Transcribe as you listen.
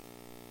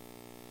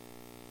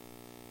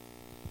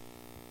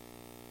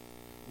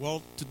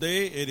Well,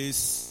 today it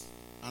is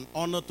an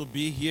honor to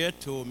be here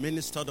to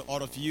minister to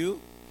all of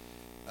you.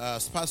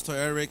 As Pastor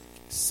Eric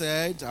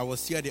said, I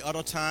was here the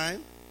other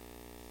time.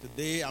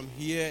 Today I'm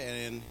here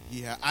and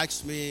he has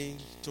asked me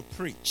to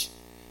preach.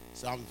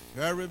 So I'm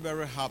very,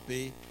 very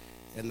happy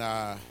and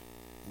I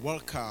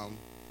welcome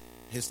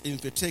his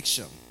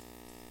invitation.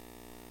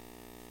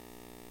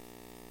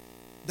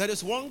 There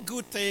is one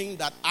good thing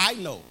that I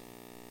know,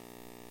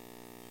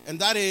 and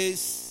that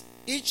is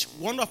each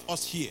one of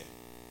us here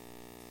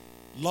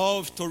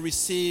love to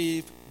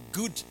receive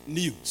good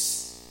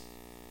news.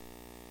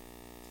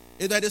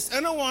 If there is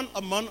anyone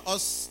among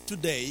us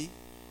today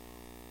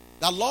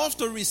that loves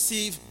to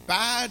receive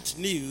bad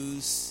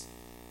news,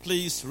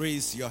 please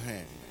raise your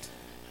hand.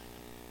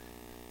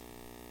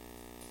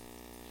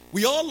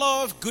 We all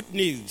love good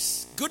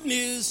news. Good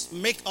news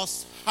makes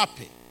us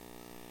happy.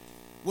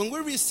 When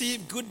we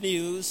receive good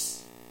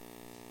news,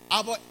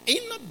 our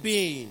inner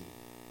being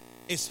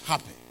is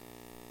happy.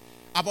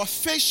 Our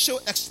facial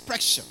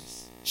expressions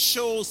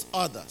shows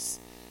others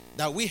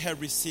that we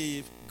have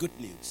received good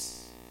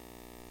news.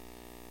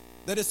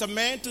 There is a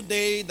man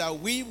today that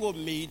we will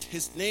meet.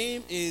 His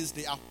name is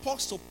the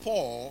Apostle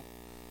Paul,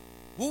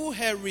 who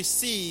has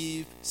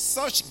received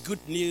such good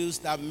news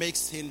that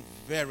makes him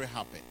very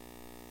happy.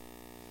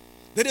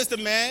 There is the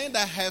man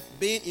that has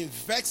been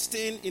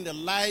investing in the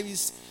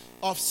lives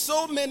of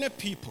so many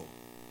people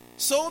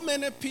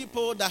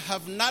that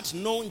have not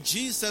known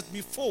Jesus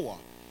before.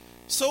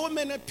 So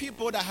many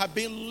people that have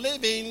been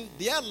living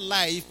their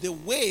life the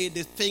way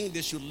they think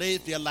they should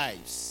live their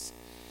lives.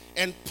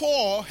 And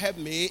Paul had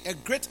made a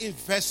great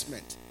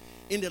investment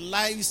in the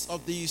lives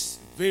of these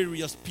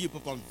various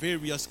people from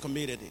various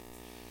communities.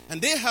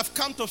 And they have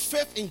come to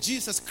faith in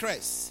Jesus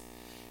Christ.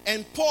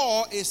 And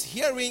Paul is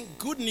hearing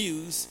good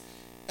news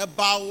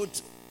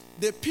about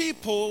the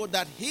people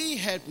that he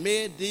had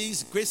made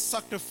these great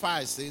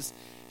sacrifices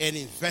and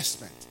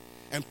investment.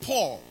 And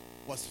Paul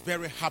was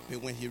very happy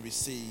when he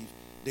received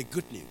the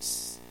good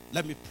news.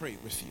 Let me pray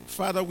with you.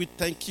 Father, we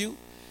thank you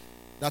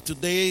that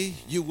today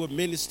you will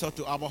minister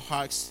to our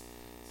hearts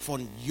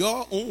from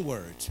your own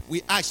word.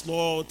 We ask,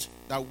 Lord,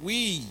 that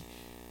we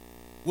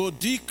will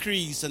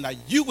decrease and that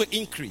you will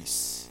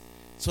increase,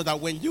 so that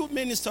when you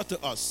minister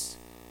to us,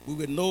 we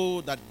will know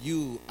that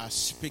you are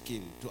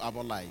speaking to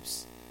our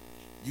lives.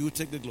 You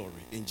take the glory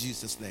in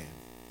Jesus' name.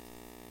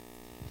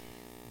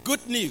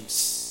 Good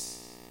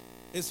news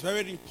is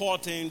very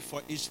important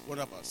for each one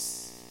of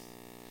us.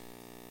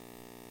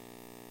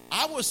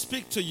 I will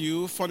speak to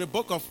you from the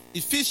book of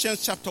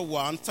Ephesians chapter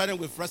 1, starting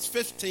with verse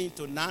 15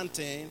 to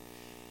 19.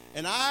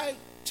 And I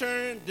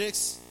turn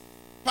this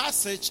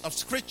passage of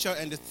scripture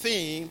and the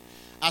theme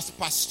as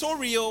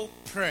pastoral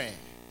prayer.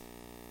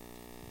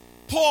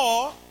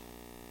 Paul,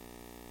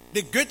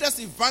 the greatest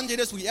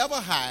evangelist we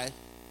ever had,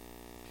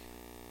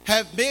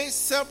 have made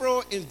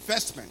several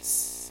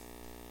investments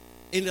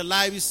in the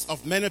lives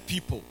of many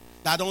people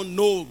that don't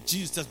know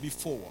Jesus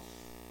before.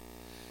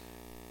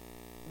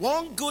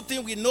 One good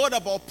thing we know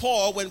about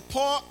Paul, when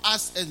Paul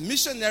as a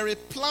missionary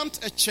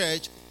plant a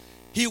church,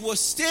 he will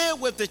stay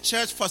with the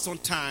church for some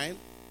time,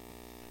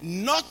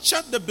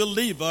 nurture the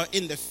believer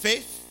in the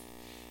faith,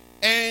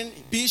 and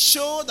be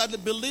sure that the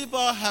believer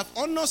have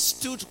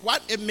understood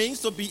what it means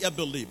to be a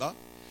believer.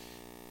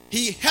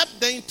 He helped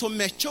them to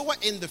mature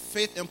in the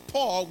faith, and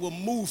Paul will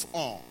move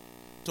on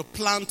to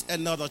plant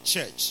another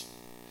church.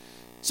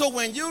 So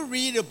when you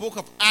read the book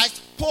of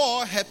Acts,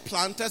 Paul had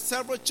planted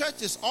several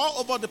churches all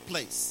over the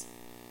place.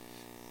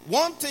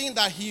 One thing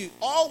that he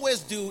always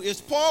do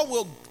is Paul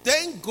will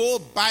then go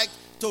back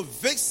to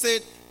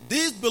visit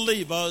these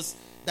believers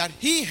that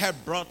he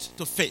had brought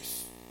to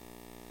faith.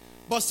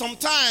 But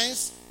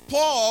sometimes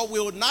Paul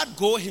will not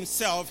go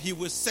himself. He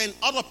will send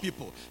other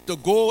people to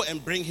go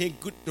and bring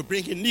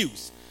him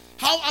news.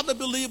 How are the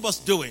believers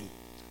doing?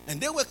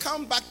 And they will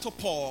come back to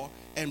Paul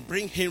and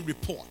bring him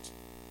report.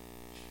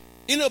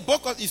 In the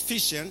book of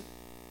Ephesians,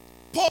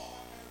 Paul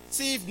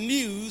received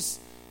news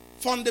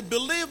from the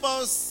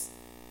believers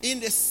in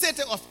the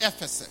city of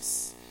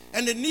Ephesus.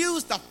 And the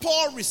news that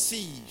Paul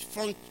received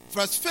from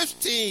verse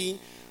 15,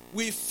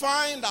 we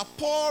find that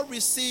Paul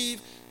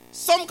received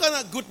some kind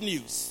of good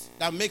news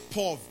that make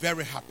Paul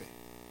very happy.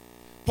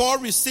 Paul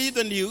received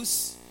the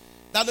news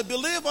that the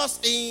believers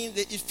in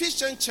the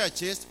Ephesian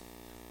churches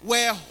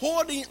were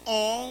holding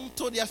on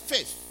to their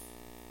faith.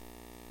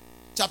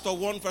 Chapter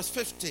 1, verse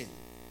 15.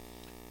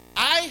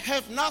 I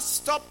have not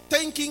stopped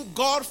thanking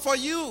God for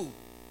you,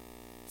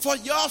 for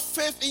your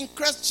faith in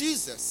Christ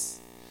Jesus.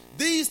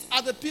 These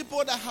are the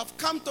people that have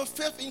come to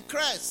faith in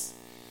Christ.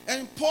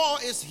 And Paul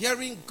is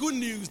hearing good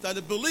news that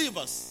the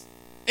believers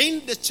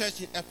in the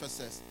church in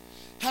Ephesus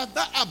have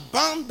not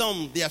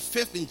abandoned their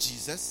faith in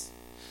Jesus,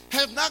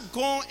 have not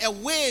gone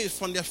away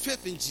from their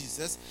faith in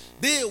Jesus.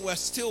 They were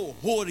still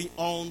holding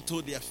on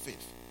to their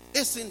faith.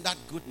 Isn't that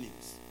good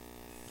news?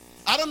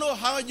 I don't know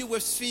how you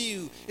will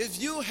feel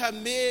if you have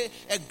made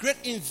a great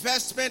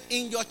investment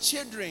in your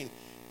children,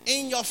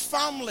 in your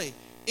family,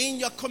 in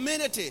your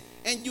community,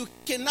 and you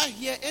cannot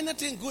hear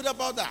anything good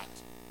about that.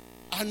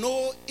 I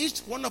know each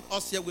one of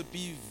us here will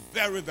be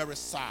very, very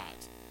sad.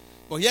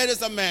 But here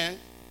is a man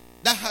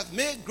that has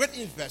made great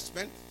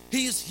investment.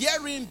 He is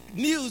hearing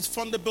news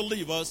from the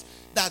believers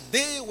that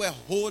they were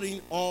holding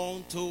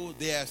on to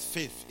their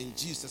faith in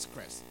Jesus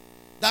Christ.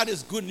 That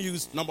is good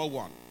news number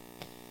one.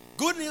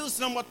 Good news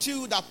number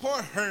two that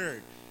Paul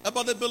heard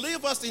about the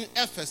believers in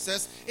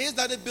Ephesus is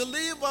that the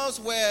believers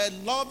were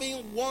loving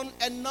one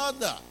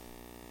another.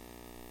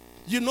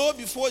 You know,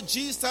 before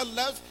Jesus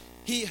left,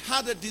 he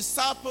had the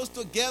disciples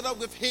together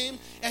with him,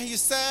 and he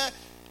said,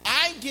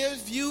 I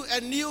give you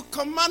a new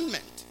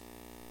commandment,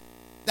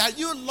 that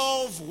you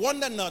love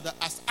one another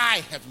as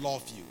I have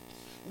loved you.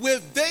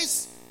 With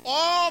this,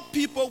 all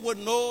people will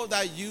know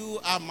that you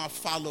are my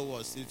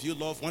followers if you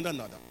love one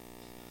another.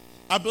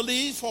 I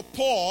believe for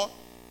Paul,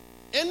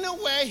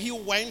 anywhere he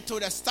went to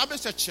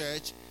establish a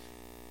church,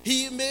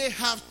 he may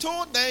have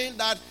told them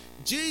that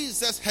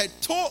Jesus had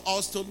told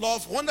us to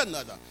love one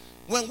another.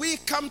 When we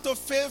come to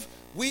faith,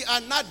 we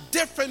are not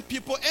different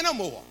people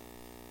anymore.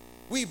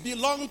 We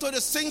belong to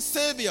the same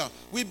Savior.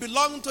 We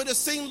belong to the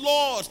same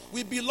Lord.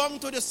 We belong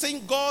to the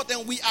same God,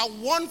 and we are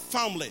one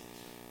family.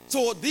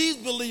 So these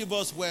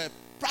believers were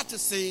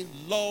practicing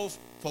love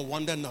for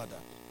one another.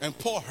 And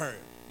Paul heard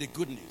the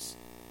good news.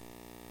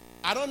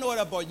 I don't know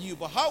about you,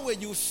 but how will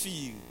you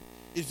feel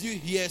if you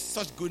hear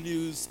such good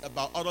news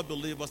about other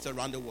believers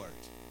around the world?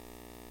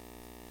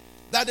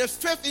 That the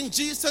faith in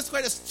Jesus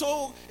Christ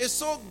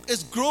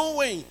is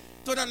growing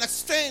to an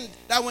extent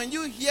that when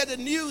you hear the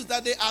news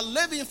that they are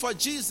living for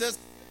Jesus, it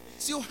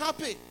makes you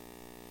happy.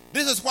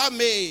 This is what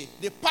made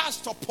the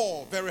pastor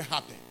Paul very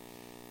happy.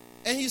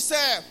 And he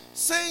said,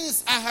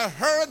 since I have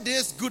heard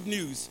this good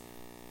news,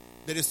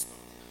 that is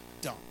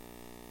done.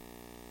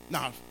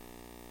 Now,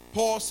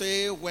 Paul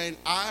said, when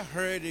I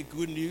heard the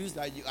good news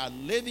that you are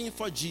living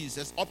for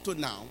Jesus up to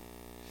now,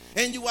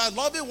 and you are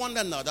loving one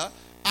another,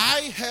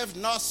 I have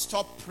not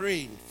stopped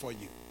praying for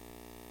you.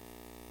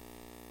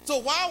 So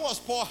why was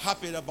Paul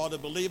happy about the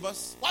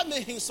believers? What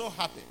made him so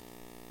happy?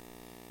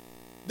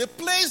 The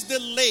place they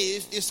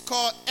live is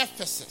called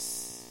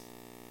Ephesus.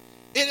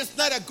 It is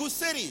not a good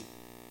city.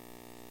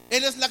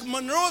 It is like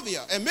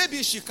Monrovia and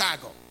maybe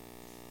Chicago.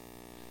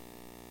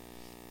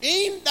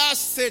 In that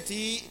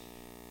city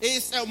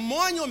is a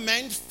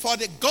monument for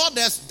the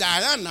goddess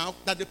Diana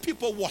that the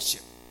people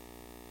worship.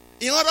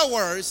 In other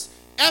words,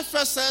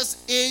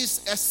 Ephesus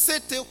is a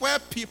city where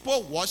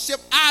people worship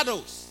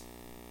idols.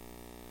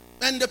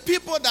 And the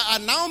people that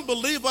are now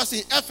believers in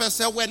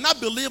Ephesus were not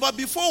believers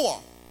before.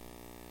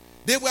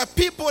 They were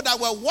people that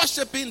were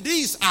worshiping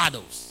these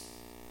idols.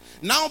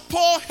 Now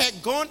Paul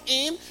had gone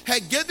in,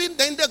 had given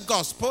them the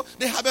gospel.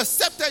 They have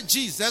accepted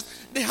Jesus.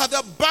 They have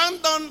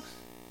abandoned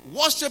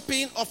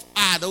worshiping of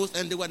idols,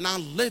 and they were now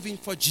living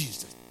for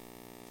Jesus.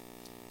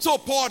 So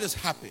Paul is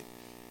happy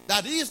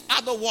that these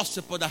other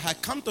worshipers that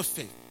had come to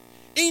faith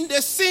in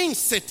the same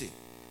city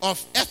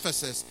of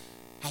Ephesus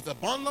have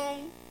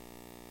abandoned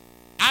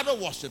idol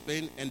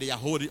worshiping, and they are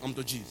holding on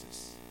to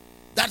Jesus.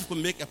 That will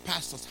make a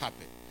pastor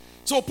happy.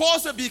 So Paul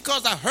said,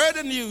 because I heard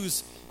the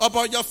news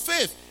about your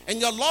faith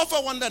and your love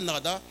for one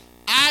another,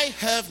 I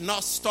have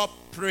not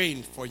stopped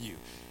praying for you.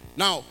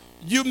 Now,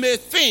 you may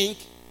think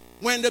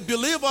when the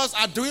believers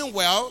are doing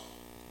well,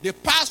 the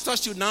pastor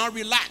should now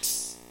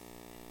relax.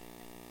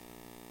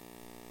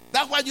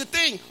 That's what you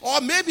think.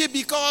 Or maybe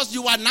because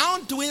you are now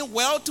doing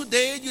well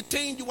today, you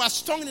think you are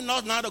strong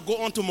enough now to go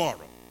on tomorrow.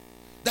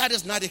 That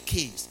is not the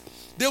case.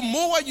 The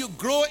more you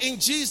grow in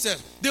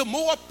Jesus, the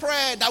more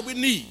prayer that we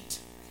need.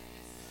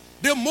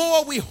 The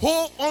more we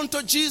hold on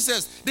to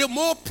Jesus, the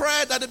more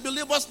prayer that the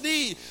believers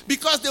need.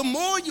 Because the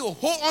more you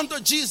hold on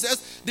to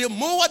Jesus, the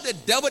more the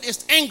devil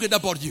is angry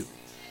about you.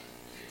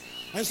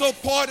 And so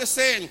Paul is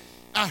saying,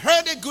 I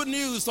heard the good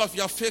news of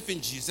your faith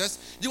in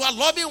Jesus. You are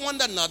loving one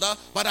another,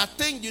 but I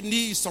think you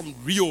need some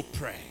real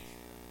prayer.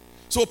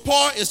 So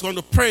Paul is going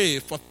to pray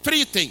for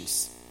three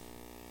things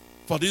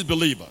for these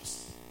believers.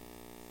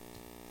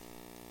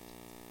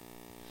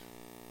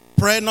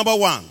 Prayer number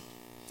one.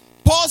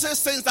 Paul says,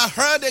 since I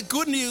heard the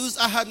good news,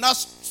 I have not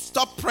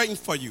stopped praying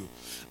for you.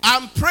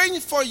 I'm praying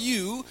for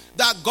you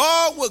that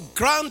God will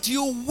grant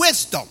you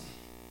wisdom.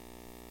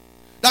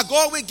 That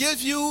God will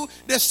give you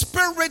the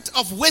spirit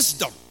of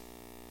wisdom.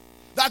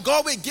 That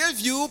God will give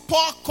you,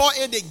 Paul called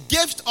it the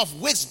gift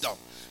of wisdom.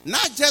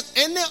 Not just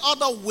any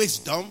other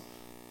wisdom,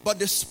 but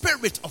the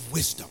spirit of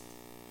wisdom.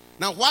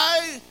 Now,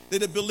 why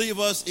did the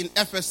believers in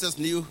Ephesus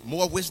need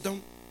more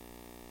wisdom?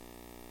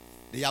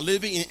 They are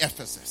living in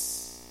Ephesus.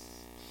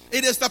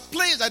 It is the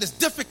place that is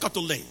difficult to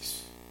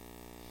live.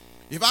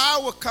 If I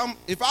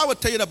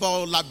would tell you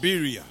about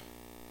Liberia,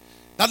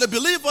 that the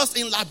believers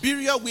in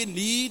Liberia, we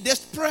need this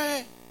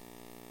prayer.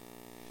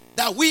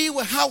 That we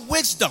will have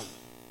wisdom.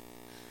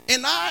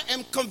 And I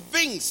am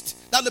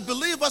convinced that the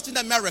believers in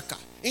America,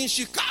 in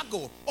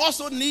Chicago,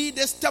 also need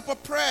this type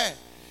of prayer.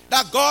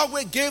 That God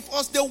will give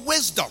us the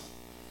wisdom.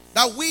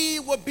 That we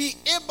will be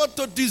able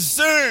to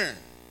discern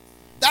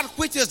that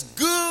which is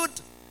good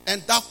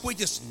and that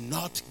which is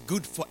not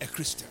good for a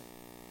Christian.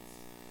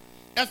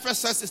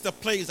 Ephesus is the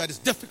place that is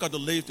difficult to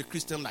live the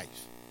Christian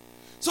life.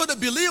 So the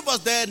believers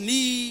there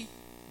need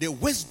the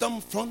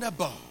wisdom from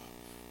above,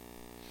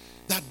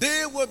 that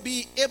they will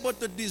be able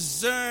to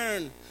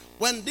discern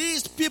when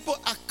these people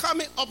are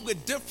coming up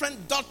with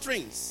different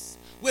doctrines,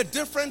 with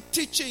different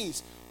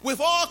teachings,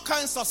 with all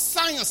kinds of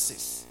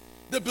sciences.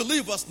 The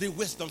believers need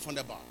wisdom from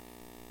above.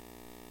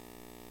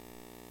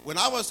 When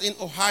I was in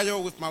Ohio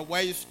with my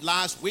wife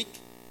last week,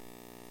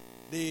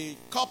 the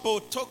couple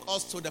took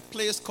us to the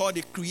place called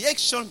the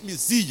Creation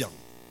Museum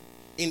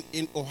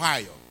in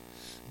Ohio.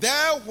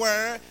 There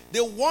where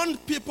they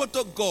want people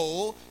to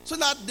go so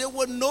that they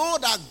will know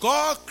that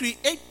God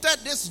created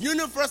this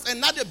universe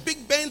and not the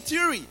Big Bang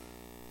Theory.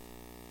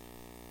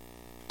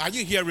 Are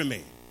you hearing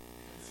me?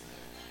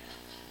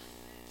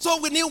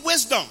 So we need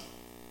wisdom.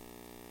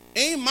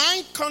 In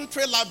my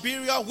country,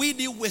 Liberia, we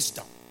need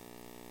wisdom.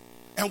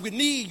 And we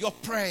need your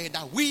prayer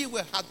that we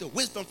will have the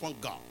wisdom from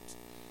God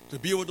to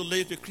be able to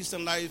live the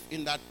Christian life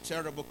in that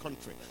terrible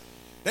country.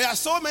 There are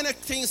so many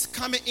things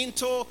coming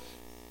into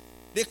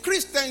the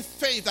Christian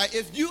faith that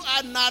if you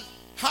are not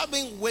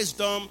having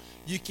wisdom,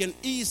 you can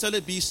easily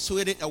be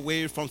swayed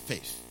away from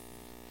faith.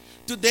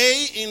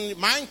 Today in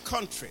my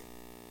country,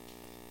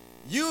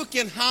 you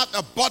can have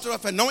a bottle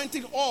of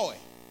anointing oil,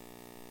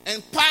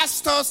 and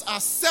pastors are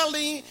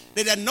selling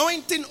the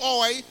anointing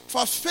oil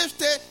for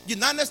 $50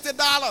 United States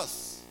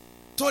dollars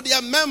to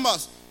their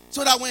members,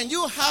 so that when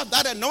you have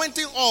that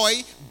anointing oil,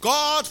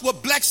 God will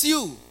bless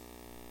you.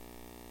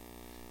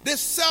 They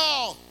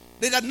sell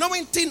the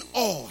anointing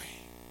oil.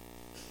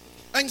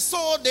 And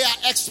so they are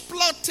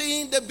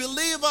exploiting the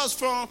believers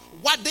from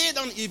what they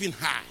don't even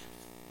have.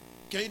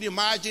 Can you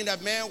imagine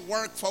that man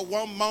worked for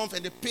 1 month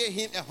and they pay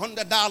him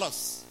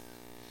 $100?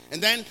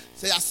 And then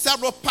there are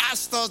several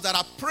pastors that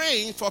are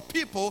praying for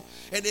people,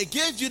 and they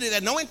give you the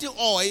anointing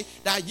oil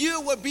that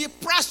you will be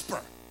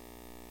prosper.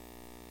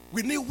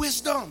 We need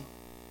wisdom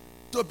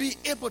to be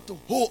able to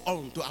hold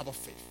on to our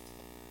faith,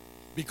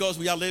 because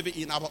we are living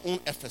in our own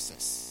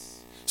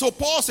Ephesus. So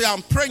Paul said,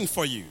 I'm praying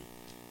for you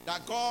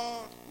that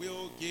God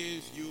will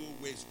give you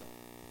wisdom.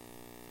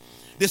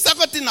 The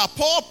second thing that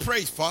Paul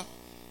prayed for,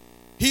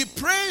 he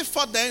prayed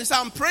for them. So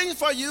I'm praying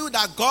for you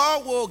that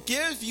God will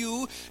give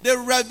you the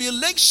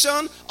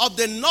revelation of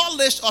the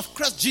knowledge of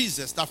Christ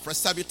Jesus. That's verse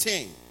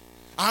 17.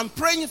 I'm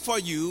praying for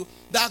you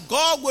that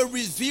God will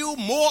reveal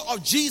more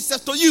of Jesus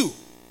to you.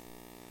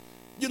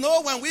 You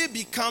know, when we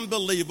become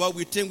believers,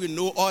 we think we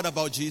know all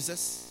about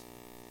Jesus.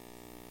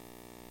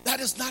 That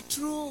is not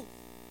true.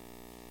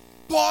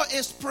 Paul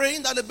is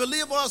praying that the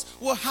believers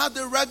will have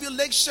the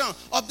revelation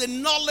of the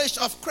knowledge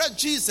of Christ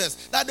Jesus,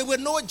 that they will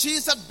know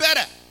Jesus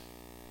better.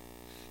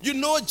 You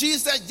know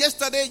Jesus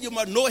yesterday, you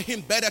must know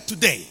him better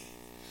today,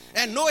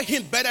 and know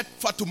him better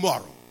for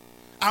tomorrow.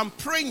 I'm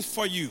praying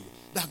for you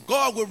that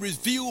God will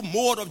reveal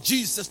more of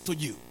Jesus to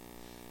you,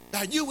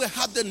 that you will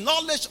have the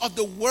knowledge of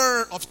the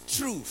word of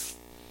truth,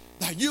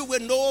 that you will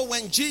know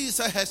when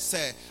Jesus has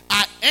said,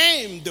 I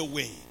am the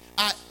way,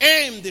 I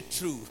am the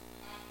truth,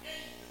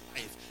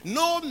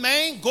 no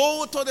man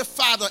go to the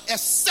Father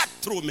except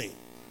through me.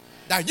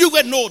 That you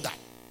will know that.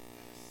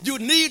 You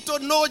need to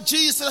know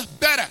Jesus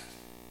better.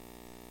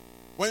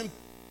 When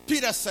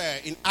Peter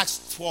said in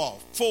Acts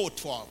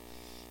 4:12,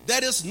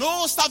 there is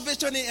no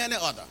salvation in any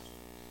other,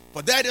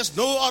 for there is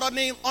no other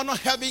name under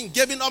heaven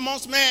given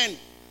amongst men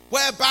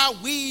whereby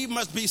we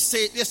must be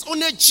saved. It's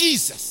only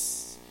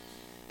Jesus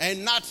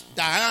and not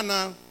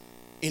Diana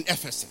in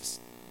Ephesus.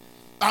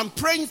 I'm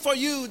praying for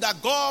you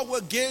that God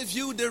will give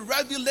you the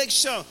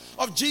revelation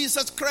of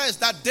Jesus Christ,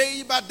 that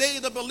day by day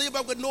the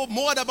believer will know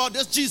more about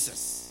this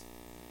Jesus.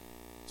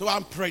 So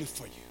I'm praying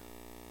for you.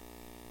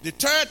 The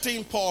third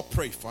thing Paul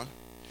prayed for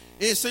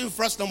is in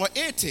verse number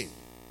 18.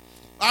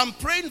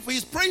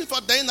 He's praying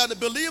for them that the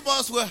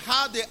believers will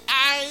have the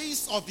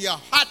eyes of their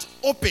heart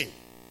open.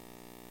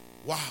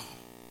 Wow.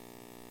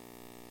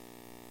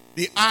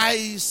 The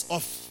eyes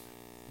of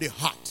the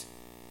heart.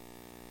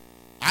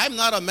 I'm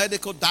not a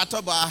medical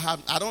doctor, but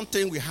I don't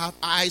think we have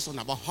eyes on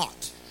our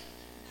heart.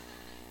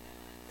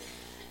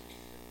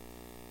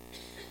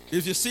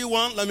 If you see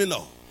one, let me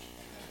know.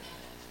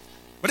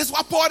 But that's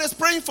what Paul is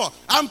praying for.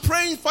 I'm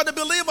praying for the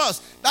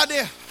believers that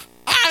the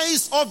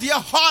eyes of their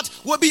heart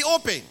will be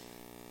open.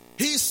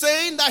 He's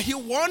saying that he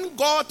wants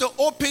God to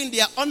open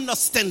their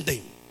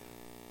understanding.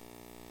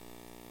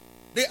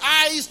 The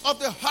eyes of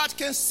the heart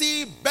can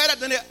see better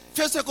than the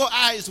physical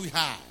eyes we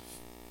have.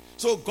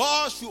 So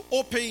God should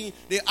open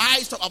the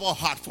eyes of our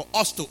heart for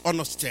us to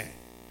understand.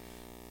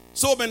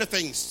 So many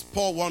things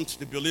Paul wants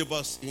the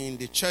believers in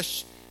the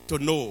church to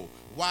know,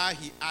 why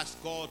he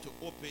asked God to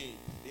open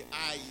the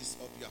eyes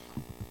of your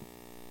heart.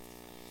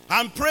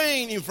 I'm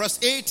praying in verse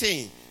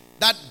 18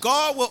 that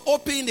God will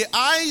open the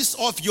eyes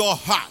of your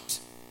heart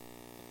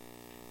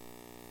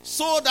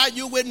so that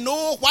you will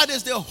know what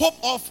is the hope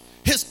of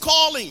his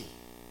calling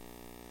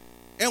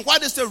and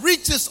what is the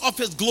riches of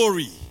his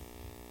glory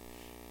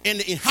in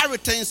the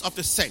inheritance of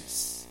the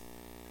saints.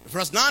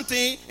 Verse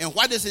 19, and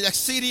what is the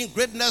exceeding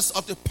greatness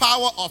of the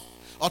power of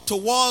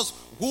towards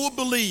who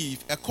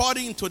believe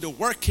according to the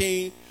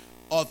working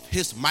of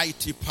his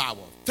mighty power.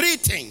 Three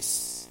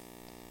things.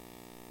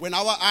 When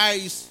our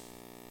eyes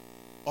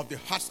of the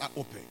hearts are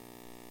open.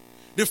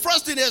 The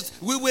first thing is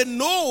we will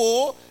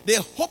know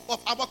the hope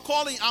of our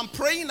calling. I'm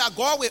praying that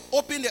God will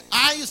open the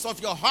eyes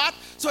of your heart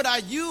so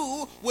that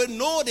you will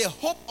know the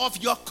hope of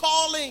your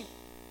calling.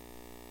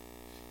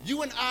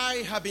 You and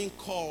I have been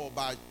called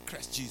by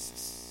Christ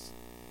Jesus.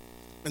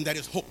 And there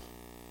is hope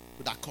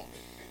to that calling.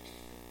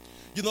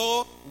 You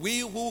know, we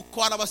who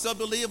call ourselves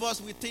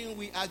believers, we think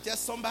we are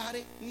just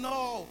somebody.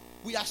 No,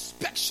 we are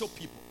special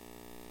people.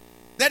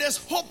 There is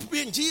hope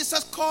when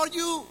Jesus called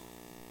you.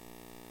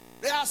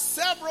 There are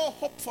several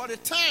hope for the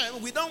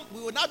time. We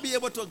will not be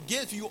able to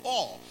give you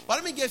all. But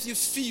let me give you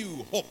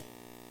few hope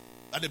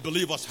that the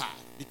believers have.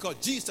 Because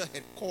Jesus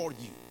had called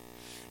you.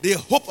 The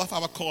hope of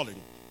our calling.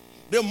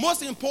 The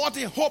most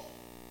important hope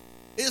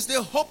is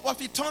the hope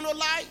of eternal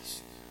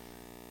life.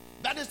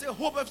 That is the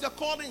hope of your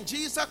calling.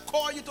 Jesus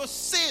called you to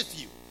save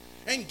you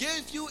and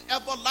gave you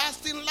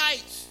everlasting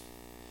life.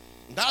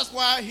 That's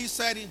why he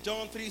said in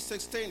John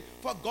 3:16,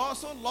 for God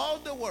so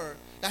loved the world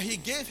that he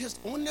gave his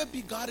only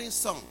begotten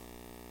Son,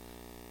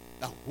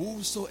 that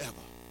whosoever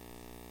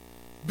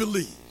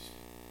believes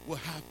will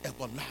have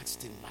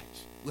everlasting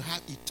life, will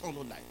have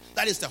eternal life.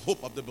 That is the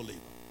hope of the believer,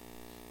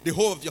 the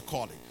hope of your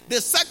calling.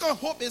 The second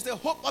hope is the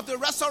hope of the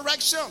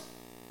resurrection.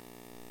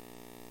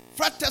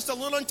 1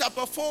 Thessalonians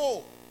chapter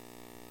 4.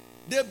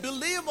 The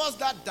believers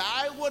that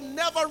die will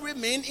never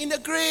remain in the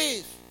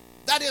grave.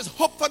 That is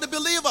hope for the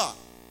believer.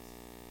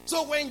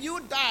 So when you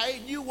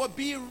die, you will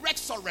be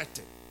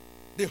resurrected.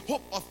 The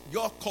hope of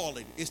your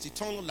calling is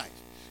eternal life.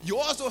 You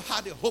also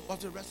have the hope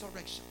of the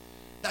resurrection,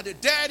 that the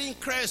dead in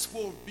Christ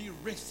will be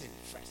risen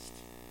first.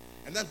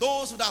 And then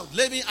those who are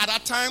living at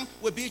that time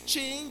will be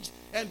changed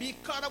and be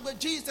caught up with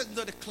Jesus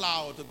into the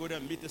cloud to go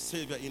and meet the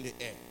Savior in the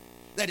air.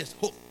 That is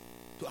hope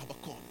to our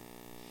calling.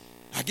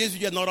 I give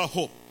you another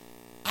hope.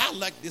 I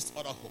like this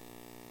other hope.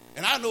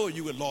 And I know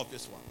you will love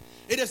this one.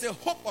 It is the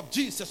hope of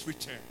Jesus'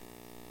 return.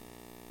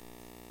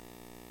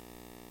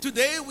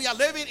 Today we are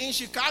living in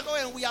Chicago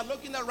and we are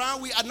looking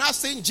around. We are not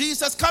seeing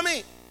Jesus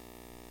coming.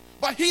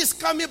 But he is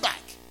coming back.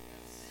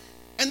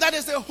 And that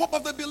is the hope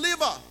of the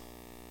believer.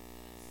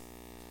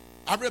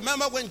 I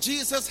remember when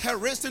Jesus had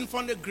risen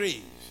from the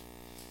grave.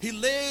 He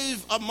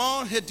lived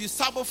among his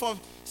disciples for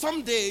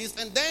some days,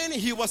 and then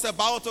he was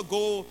about to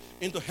go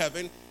into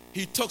heaven.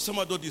 He took some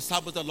of those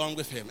disciples along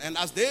with him. And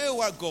as they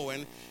were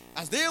going,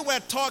 as they were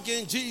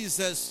talking,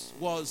 Jesus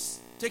was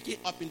taken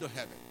up into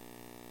heaven.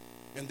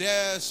 And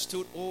there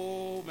stood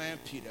old man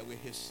Peter with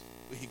his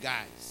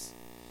guys,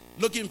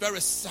 looking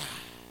very sad.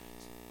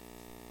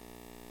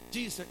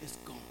 Jesus is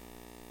gone.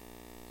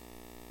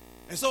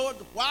 And so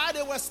while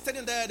they were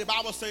standing there, the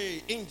Bible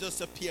says,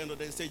 angels appeared unto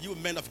them and said, you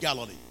men of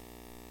Galilee,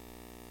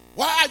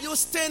 why are you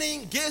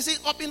standing gazing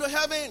up into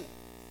heaven?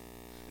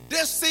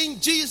 This same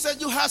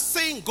Jesus you have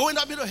seen going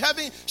up into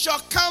heaven shall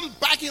come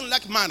back in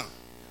like manner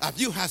as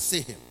you have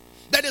seen him.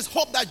 That is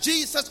hope that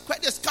Jesus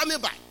Christ is coming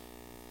back.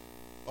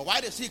 But why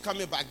is he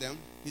coming back then?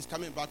 He's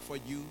coming back for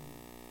you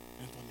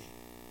and for me.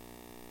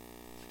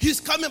 He's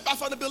coming back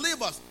for the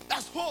believers.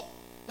 That's hope.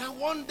 That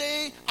one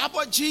day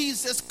our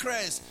Jesus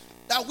Christ,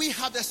 that we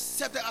have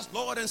accepted as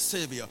Lord and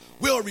Savior,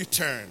 will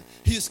return.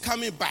 He's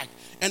coming back.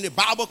 And the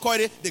Bible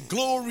called it the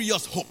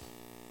glorious hope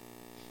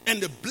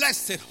and the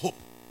blessed hope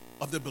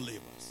of the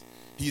believers.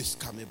 He is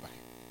coming back.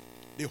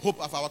 The hope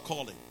of our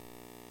calling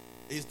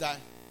is that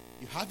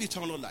you have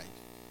eternal life.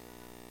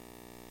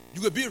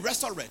 You will be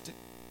resurrected.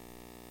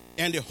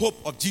 And the hope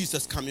of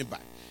Jesus coming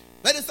back.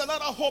 That is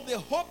another hope, the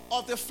hope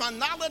of the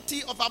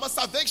finality of our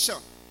salvation.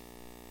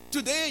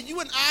 Today, you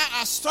and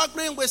I are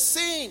struggling with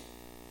sin.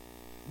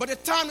 But the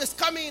time is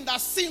coming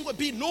that sin will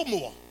be no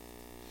more.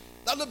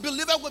 That the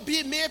believer will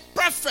be made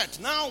perfect.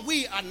 Now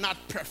we are not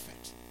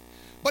perfect.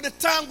 But the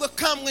time will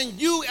come when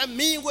you and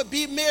me will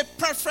be made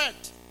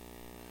perfect.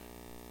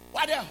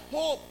 What a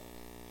hope.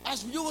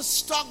 As you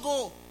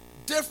struggle,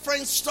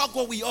 different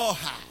struggle we all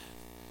have.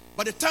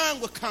 But the time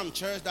will come,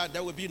 church, that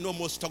there will be no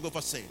more struggle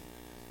for sin.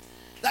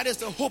 That is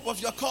the hope of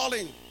your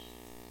calling.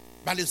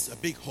 That is a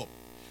big hope.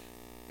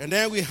 And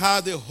then we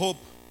have the hope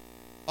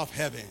of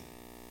heaven,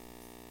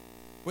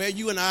 where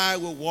you and I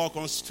will walk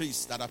on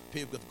streets that are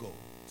paved with gold.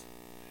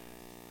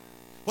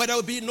 Where there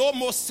will be no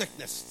more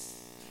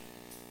sickness.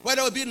 Where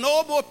there will be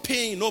no more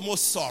pain, no more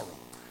sorrow.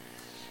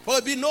 Where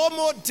there will be no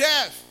more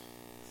death.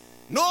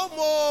 No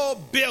more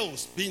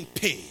bills being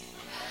paid.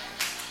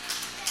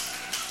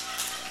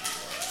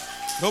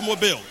 No more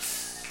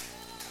bills.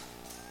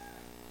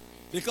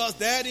 Because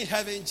there in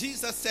heaven,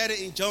 Jesus said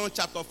it in John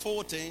chapter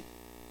 14,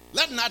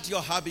 let not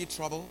your heart be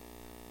troubled.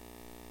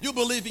 You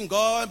believe in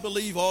God,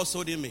 believe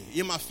also in me.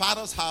 In my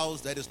Father's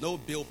house, there is no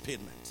bill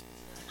payment.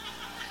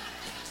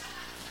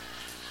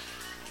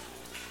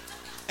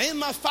 In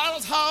my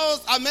Father's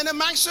house are many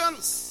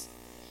mansions.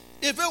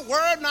 If it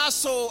were not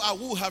so, I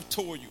would have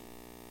told you.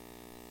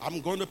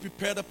 I'm going to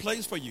prepare the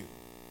place for you.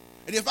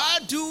 And if I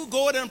do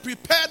go and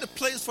prepare the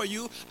place for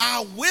you,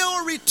 I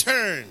will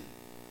return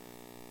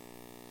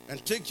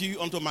and take you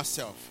unto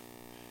myself,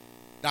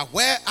 that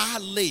where I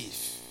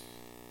live,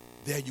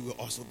 there you will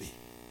also be.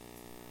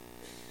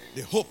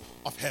 The hope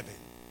of heaven.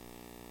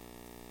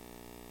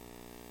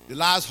 The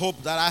last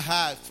hope that I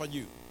have for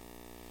you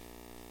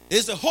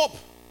is the hope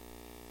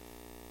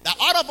that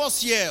all of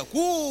us here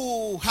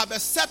who have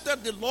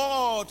accepted the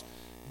Lord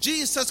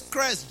Jesus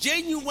Christ,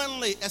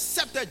 genuinely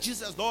accepted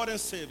Jesus, Lord and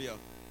Savior,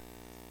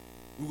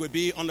 we will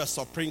be on the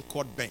Supreme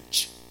Court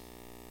bench.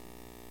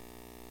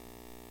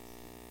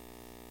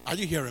 Are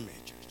you hearing me,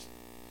 church?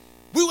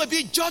 We will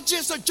be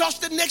judges to judge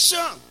the nation.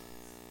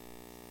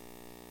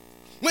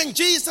 When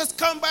Jesus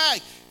comes back,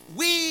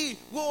 we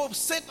will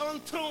sit on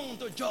throne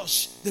to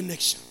judge the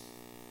nation.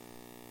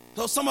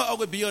 So some of us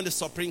will be on the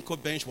Supreme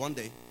Court bench one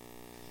day.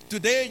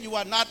 Today you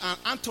are not an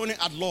attorney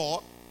at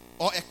law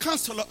or a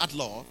counselor at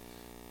law,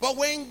 but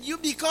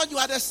because you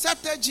had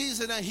accepted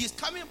Jesus and he's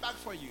coming back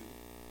for you,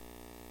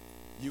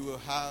 you will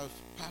have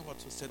power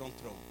to sit on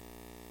throne.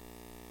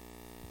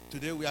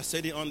 Today we are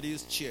sitting on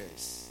these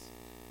chairs.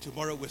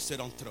 Tomorrow we'll sit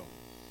on throne.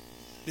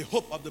 The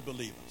hope of the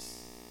believers.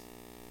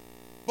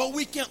 But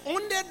we can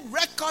only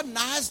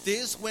recognize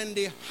this when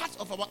the hearts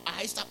of our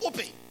eyes are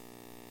open.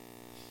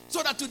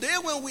 So that today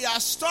when we are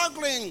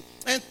struggling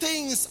and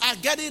things are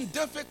getting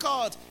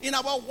difficult in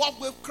our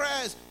walk with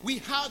Christ, we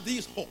have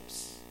these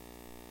hopes.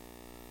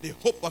 The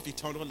hope of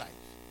eternal life.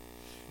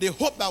 The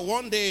hope that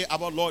one day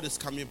our Lord is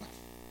coming back.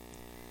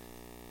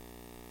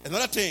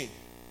 Another thing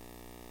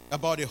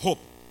about the hope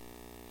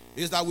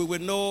is that we will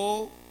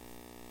know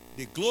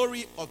the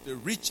glory of the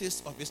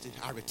riches of his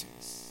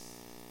inheritance.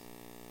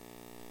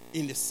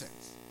 In the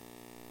sense,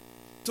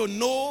 to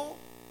know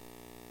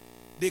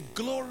the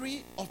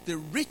glory of the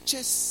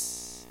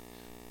riches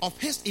of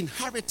his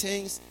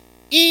inheritance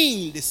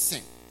in the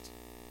saint.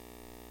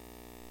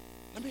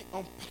 Let me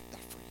unpack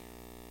that for you.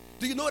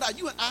 Do you know that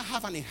you and I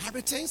have an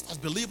inheritance as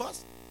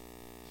believers?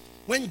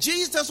 When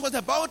Jesus was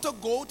about to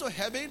go to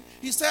heaven,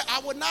 he said, I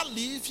will not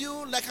leave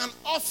you like an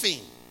orphan.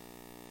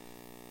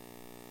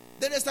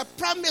 There is a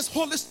promised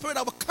Holy Spirit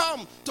that will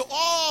come to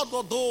all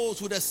of those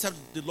who accept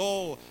the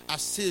Lord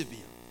as Savior.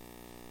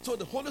 So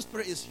the Holy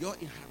Spirit is your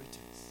inheritance.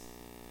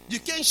 You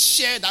can't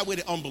share that with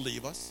the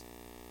unbelievers.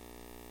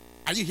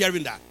 Are you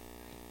hearing that?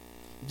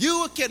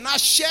 You cannot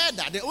share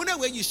that. The only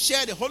way you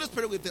share the Holy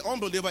Spirit with the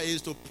unbeliever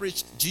is to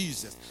preach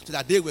Jesus so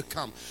that they will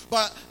come.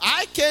 But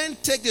I can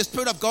take the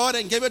Spirit of God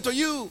and give it to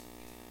you.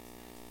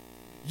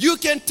 You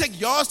can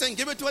take yours and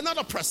give it to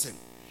another person.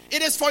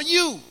 It is for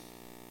you.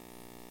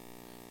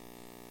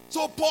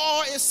 So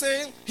Paul is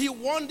saying he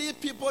wanted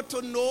people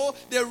to know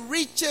the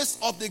riches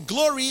of the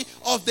glory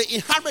of the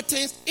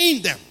inheritance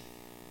in them.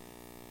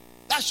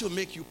 That should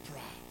make you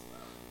proud.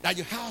 That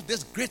you have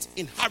this great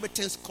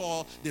inheritance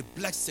called the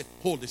blessed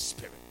Holy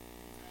Spirit.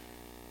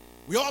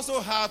 We also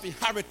have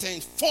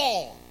inheritance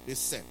for the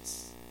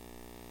saints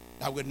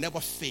that will never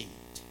fade.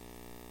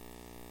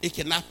 It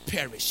cannot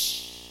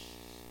perish.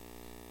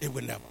 It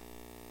will never.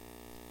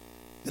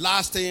 The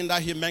last thing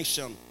that he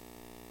mentioned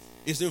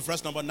is in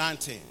verse number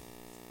 19.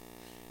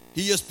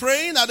 He is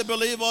praying that the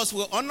believers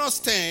will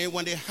understand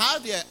when they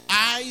have their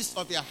eyes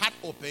of their heart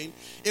open,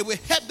 it will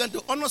help them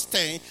to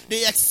understand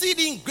the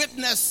exceeding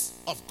greatness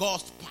of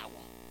God's power.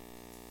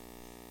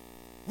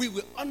 We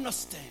will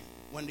understand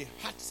when the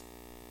hearts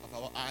of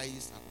our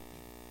eyes are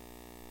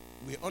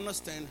open. We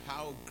understand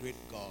how great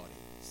God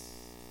is.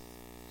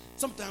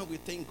 Sometimes we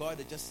think God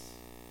is just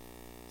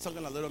some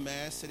kind of little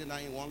man sitting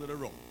down in one little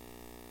room.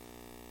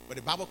 But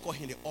the Bible calls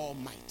him the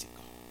Almighty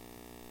God.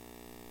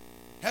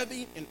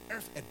 Heaven and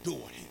earth adore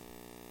him.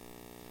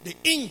 The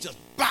angels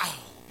bow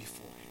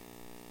before him.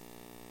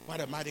 What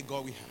a mighty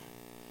God we have.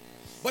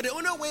 But the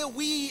only way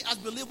we as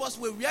believers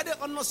will really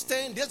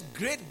understand this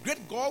great,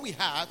 great God we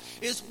have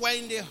is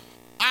when the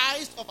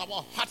eyes of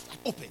our hearts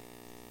are open.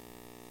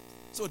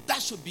 So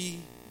that should be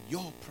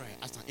your prayer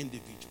as an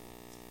individual.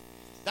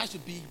 That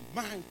should be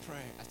my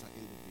prayer as an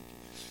individual.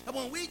 And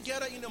when we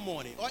gather in the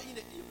morning or in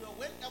the evening,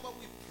 whenever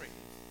we pray,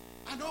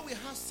 I know we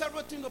have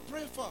several things to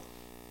pray for,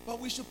 but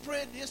we should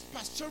pray this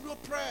pastoral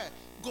prayer.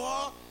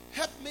 God,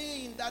 help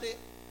me in that the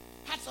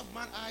hearts of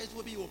mine eyes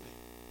will be open,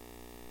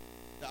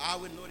 that I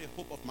will know the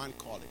hope of man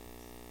calling.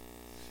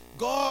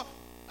 God,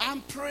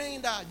 I'm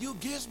praying that you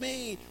give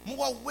me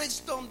more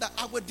wisdom that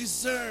I will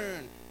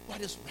discern what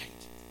is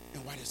right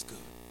and what is good.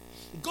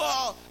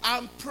 God,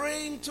 I'm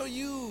praying to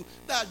you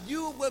that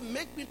you will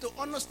make me to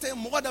understand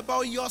more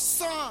about your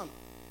Son,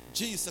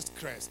 Jesus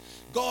Christ.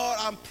 God,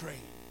 I'm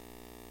praying.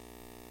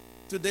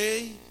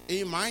 Today,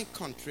 in my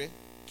country,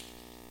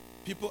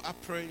 people are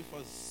praying for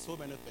so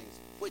many things,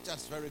 which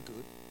is very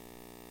good.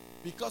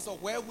 Because of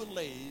where we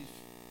live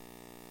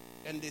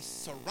and the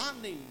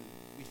surrounding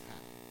we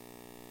have,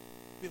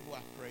 people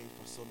are praying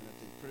for so many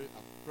things. People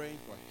are praying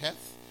for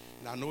health.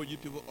 And I know you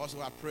people also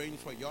are praying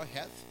for your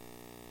health.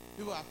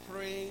 People are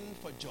praying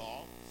for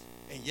jobs.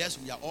 And yes,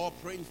 we are all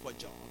praying for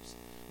jobs.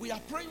 We are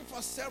praying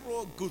for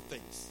several good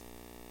things.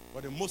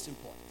 But the most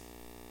important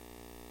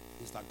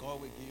is that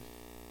God will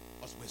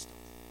give us wisdom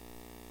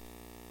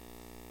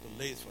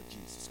to live for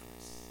Jesus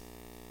Christ.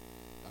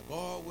 That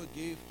God will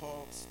give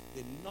us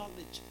the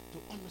knowledge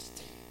to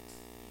understand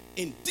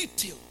in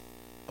detail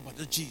about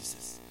the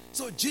Jesus.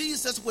 So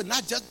Jesus will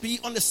not just be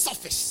on the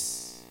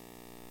surface.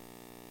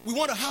 We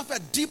want to have a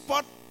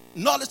deeper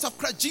knowledge of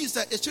Christ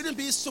Jesus, it shouldn't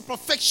be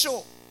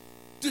superficial.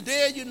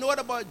 Today you know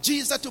about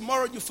Jesus,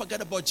 tomorrow you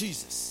forget about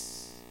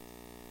Jesus.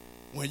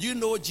 When you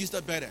know Jesus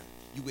better,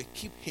 you will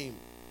keep him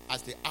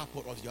as the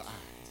apple of your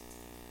eye.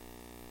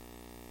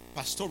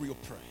 Pastoral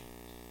prayer,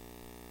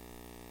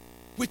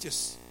 which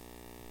is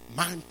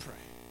mind prayer,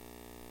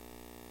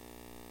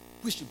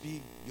 which should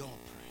be your prayer.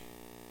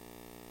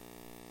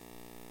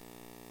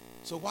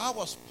 So why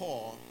was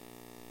Paul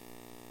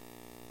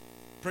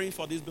praying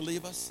for these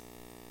believers?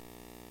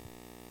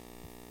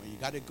 When you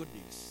got the good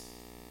news,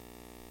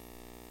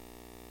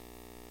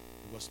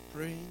 he was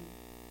praying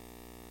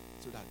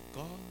so that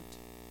God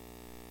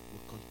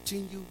will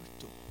continue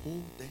to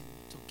hold them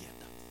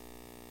together.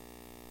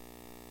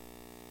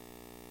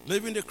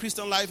 Living the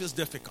Christian life is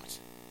difficult,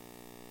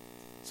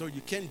 so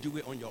you can't do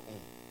it on your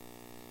own.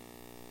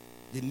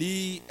 You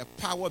need a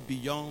power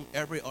beyond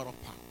every other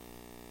power.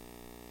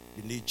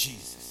 You need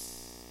Jesus.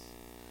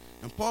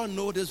 And Paul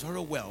knows this very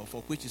well,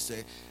 for which he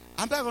said,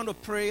 I'm not going to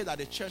pray that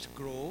the church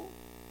grow.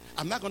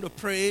 I'm not going to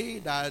pray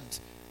that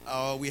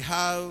we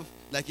have,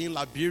 like in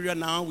Liberia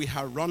now, we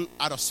have run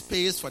out of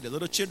space for the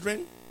little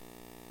children.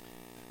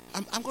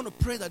 I'm going to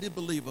pray that the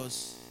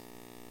believers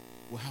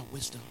will have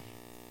wisdom,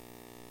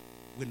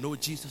 will know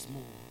Jesus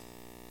more,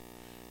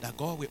 that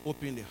God will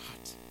open their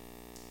heart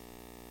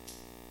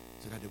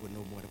so that they will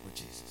know more about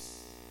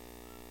Jesus.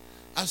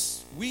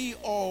 As we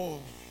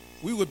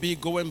will be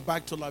going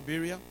back to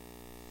Liberia,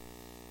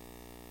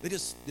 it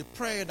is the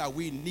prayer that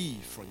we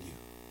need from you.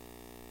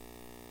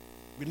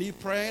 We need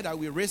prayer that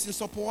we're raising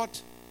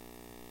support.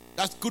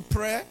 That's good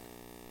prayer.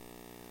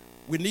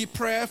 We need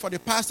prayer for the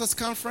pastors'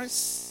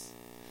 conference.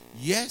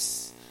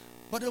 Yes.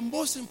 But the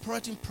most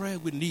important prayer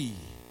we need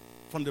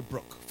from the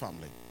Brook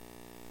family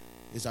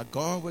is that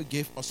God will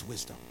give us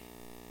wisdom.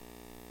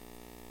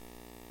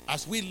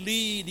 As we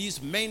lead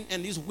these men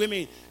and these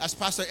women, as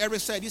Pastor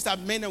Eric said, these are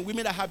men and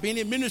women that have been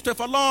in ministry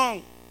for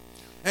long.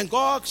 And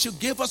God should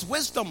give us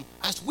wisdom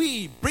as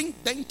we bring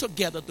them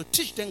together to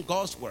teach them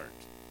God's word.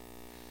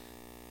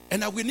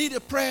 And that we need a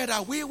prayer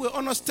that we will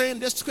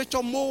understand this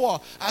scripture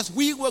more. As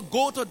we will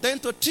go to them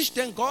to teach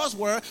them God's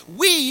word,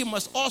 we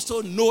must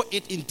also know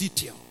it in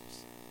details.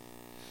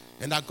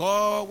 And that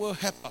God will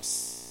help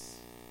us.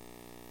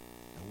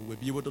 And we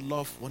will be able to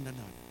love one another.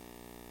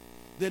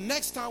 The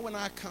next time when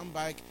I come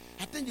back,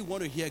 I think you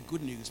want to hear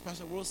good news.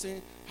 Pastor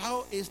Wilson,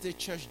 how is the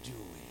church doing?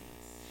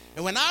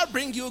 And when I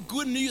bring you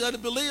good news that the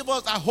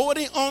believers are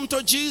holding on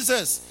to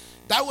Jesus,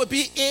 that would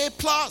be A+.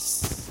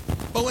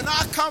 But when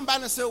I come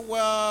back and say,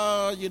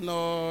 well,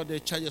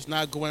 the church is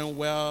not going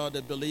well,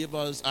 the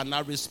believers are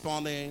not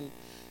responding,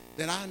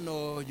 then I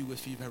know you will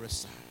feel very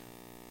sad.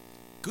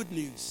 Good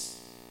news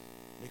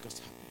make us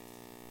happy.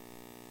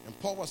 And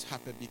Paul was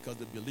happy because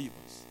the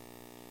believers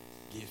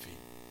gave him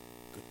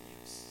good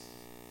news.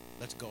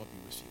 Let God be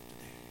with you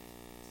today.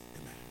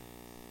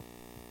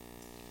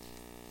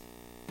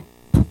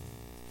 Amen.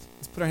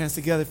 Let's put our hands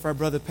together for our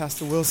brother,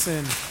 Pastor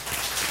Wilson.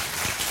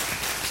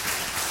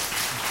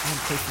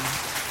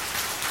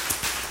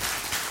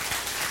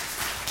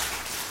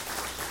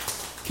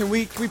 Can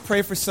we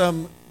pray for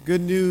some good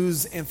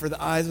news and for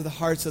the eyes of the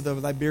hearts of the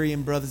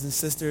Liberian brothers and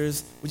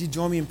sisters? Would you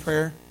join me in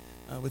prayer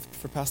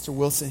for Pastor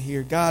Wilson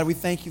here? God, we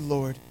thank you,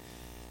 Lord,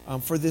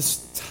 for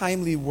this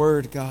timely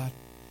word, God.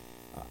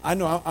 I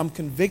know I'm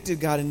convicted,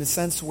 God, in the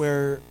sense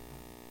where,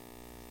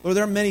 Lord,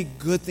 there are many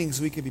good things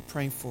we could be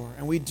praying for,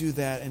 and we do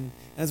that. And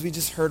as we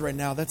just heard right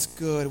now, that's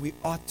good. We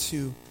ought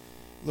to.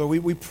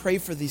 Lord, we pray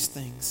for these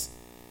things.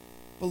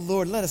 But,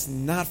 Lord, let us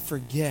not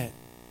forget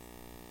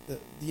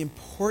the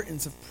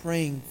importance of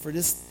praying for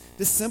this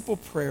simple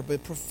prayer,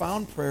 but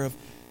profound prayer of,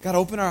 God,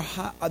 open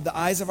the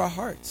eyes of our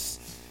hearts.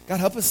 God,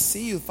 help us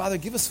see you. Father,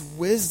 give us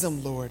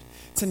wisdom, Lord,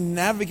 to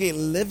navigate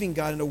living,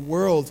 God, in a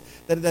world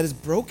that is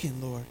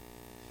broken, Lord.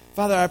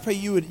 Father, I pray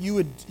you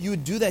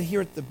would do that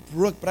here at the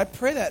Brook, but I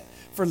pray that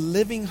for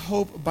Living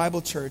Hope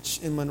Bible Church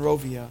in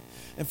Monrovia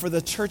and for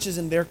the churches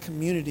in their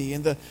community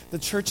and the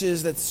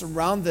churches that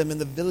surround them in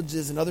the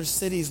villages and other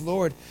cities,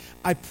 Lord,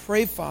 I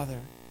pray, Father,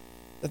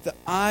 that the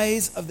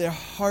eyes of their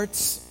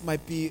hearts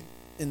might be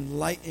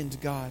enlightened,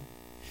 God.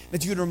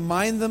 That you would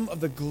remind them of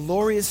the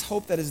glorious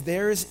hope that is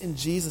theirs in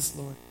Jesus,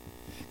 Lord.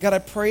 God, I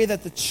pray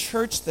that the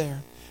church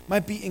there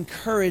might be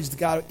encouraged,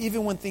 God,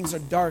 even when things are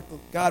dark.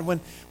 God,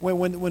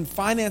 when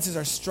finances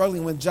are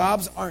struggling, when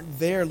jobs aren't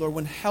there, Lord,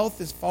 when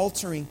health is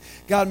faltering,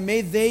 God,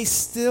 may they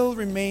still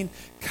remain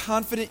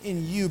confident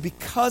in you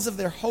because of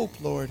their hope,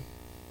 Lord.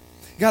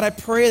 God, I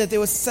pray that they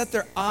would set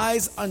their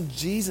eyes on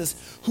Jesus,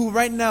 who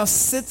right now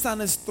sits on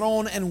his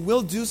throne and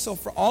will do so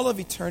for all of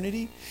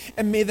eternity.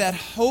 And may that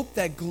hope,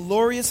 that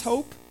glorious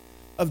hope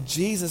of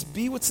Jesus,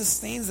 be what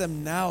sustains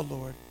them now,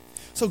 Lord.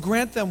 So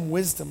grant them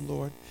wisdom,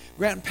 Lord.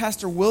 Grant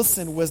Pastor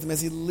Wilson wisdom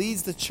as he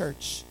leads the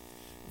church.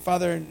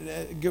 Father,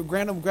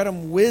 grant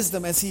him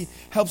wisdom as he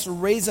helps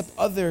raise up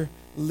other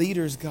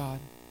leaders, God.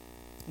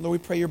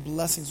 Lord, we pray your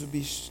blessings would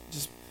be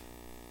just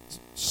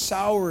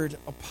showered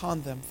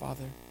upon them,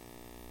 Father.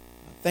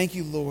 Thank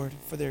you, Lord,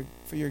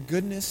 for your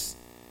goodness,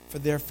 for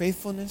their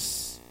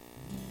faithfulness.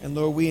 And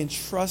Lord, we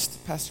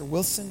entrust Pastor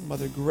Wilson,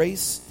 Mother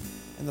Grace,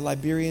 and the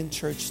Liberian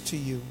church to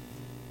you.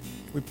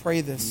 We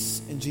pray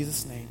this in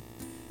Jesus' name.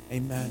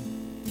 Amen.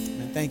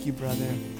 Amen. Thank you, brother.